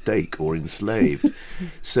at the stake or enslaved.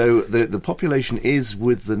 So the population is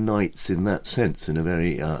with the knights in that sense, in a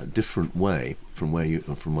very different way from where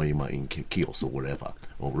you might in Chios or wherever,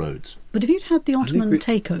 or Rhodes. But if you'd had the Ottoman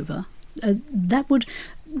takeover that would,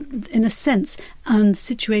 in a sense, and the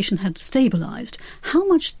situation had stabilised, how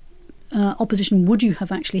much opposition would you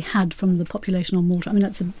have actually had from the population on Malta? I mean,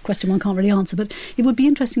 that's a question one can't really answer, but it would be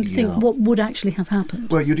interesting to think what would actually have happened.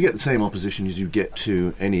 Well, you'd get the same opposition as you'd get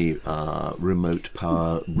to any remote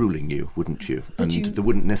power ruling you, wouldn't you? And there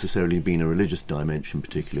wouldn't necessarily have been a religious dimension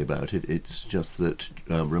particularly about it. It's just that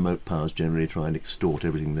remote powers generally try and extort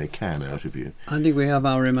everything they can out of you. I think we have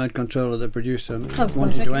our remote controller, the producer,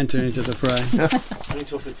 wanting to enter into the fray. I need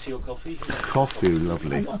to offer tea or coffee. Coffee,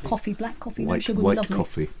 lovely. A coffee, black coffee, white, no sugar, white lovely.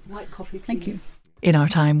 coffee. White coffee. Thank you. In Our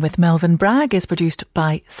Time with Melvyn Bragg is produced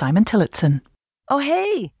by Simon Tillotson. Oh,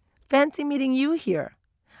 hey! Fancy meeting you here.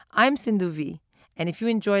 I'm Sindhu V, and if you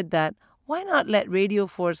enjoyed that, why not let Radio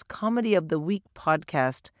 4's Comedy of the Week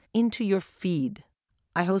podcast into your feed?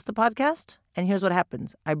 I host the podcast, and here's what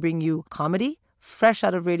happens. I bring you comedy, fresh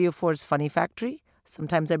out of Radio 4's Funny Factory.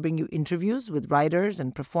 Sometimes I bring you interviews with writers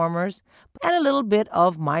and performers, and a little bit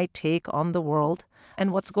of my take on the world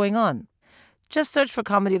and what's going on. Just search for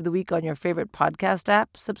Comedy of the Week on your favorite podcast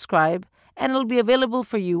app, subscribe, and it'll be available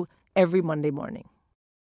for you every Monday morning.